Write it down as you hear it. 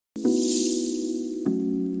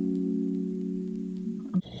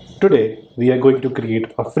Today, we are going to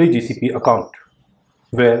create a free GCP account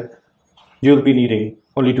where you'll be needing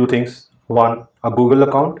only two things. One, a Google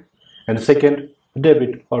account, and second, a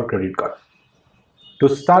debit or credit card.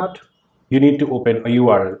 To start, you need to open a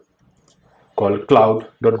URL called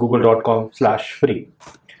cloud.google.com/free.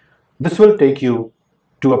 This will take you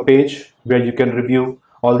to a page where you can review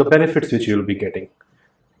all the benefits which you'll be getting.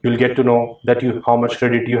 You'll get to know that how much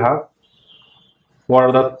credit you have, what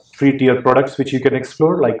are the free tier products which you can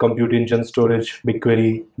explore like compute engine, storage,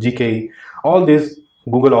 BigQuery, GKE, all these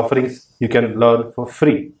Google offerings you can learn for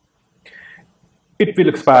free. It will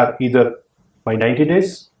expire either by 90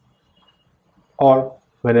 days or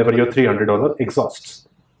whenever your $300 exhausts.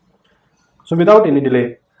 So without any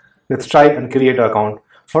delay, let's try and create an account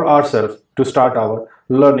for ourselves to start our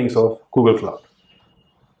learnings of Google Cloud.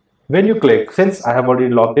 When you click, since I have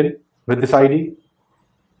already logged in with this ID,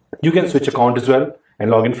 you can switch account as well and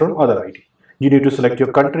log in from other ID. You need to select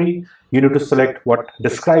your country. You need to select what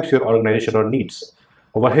describes your organization or needs.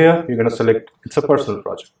 Over here, you're going to select it's a personal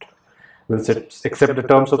project. We'll accept the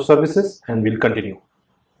terms of services and we'll continue.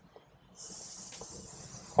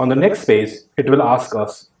 On the next page, it will ask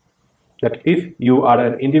us that if you are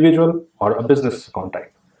an individual or a business account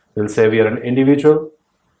type. We'll say we are an individual.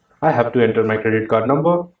 I have to enter my credit card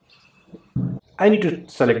number. I need to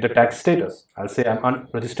select the tax status. I'll say I'm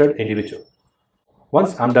unregistered individual.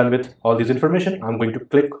 Once I'm done with all this information, I'm going to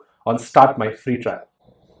click on Start My Free Trial.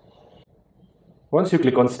 Once you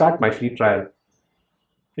click on Start My Free Trial,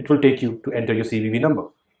 it will take you to enter your CVV number.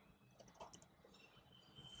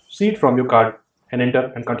 See it from your card and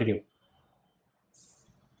enter and continue.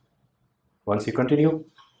 Once you continue,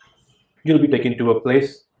 you'll be taken to a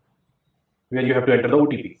place where you have to enter the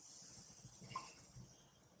OTP.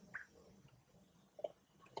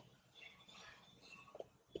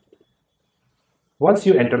 Once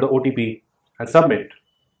you enter the OTP and submit,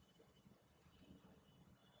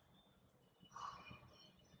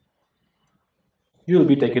 you will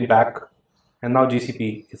be taken back, and now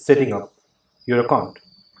GCP is setting up your account.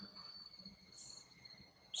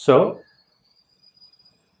 So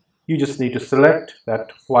you just need to select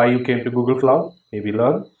that why you came to Google Cloud, maybe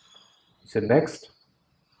learn. Say next.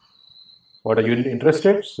 What are you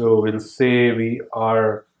interested? So we'll say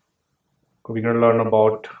we're going to learn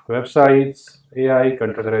about websites, AI,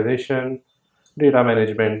 containerization, data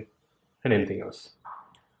management, and anything else.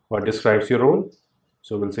 What describes your role?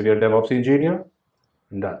 So we'll say we are a DevOps engineer,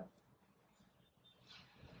 and done.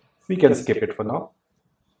 We can skip it for now.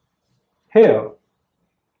 Here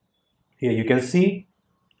you can see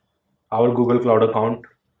our Google Cloud account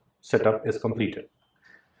setup is completed.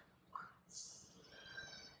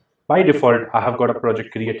 By default, I have got a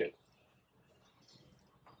project created.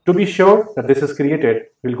 To be sure that this is created,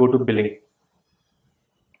 we'll go to billing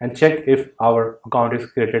and check if our account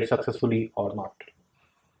is created successfully or not.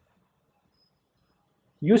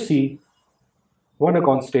 You see, one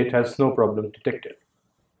account state has no problem detected,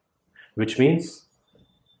 which means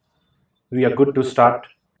we are good to start.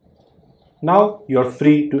 Now you're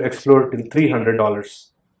free to explore till $300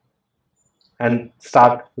 and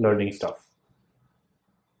start learning stuff.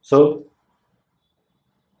 So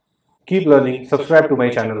keep learning, subscribe to my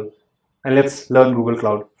channel, and let's learn Google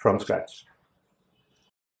Cloud from scratch.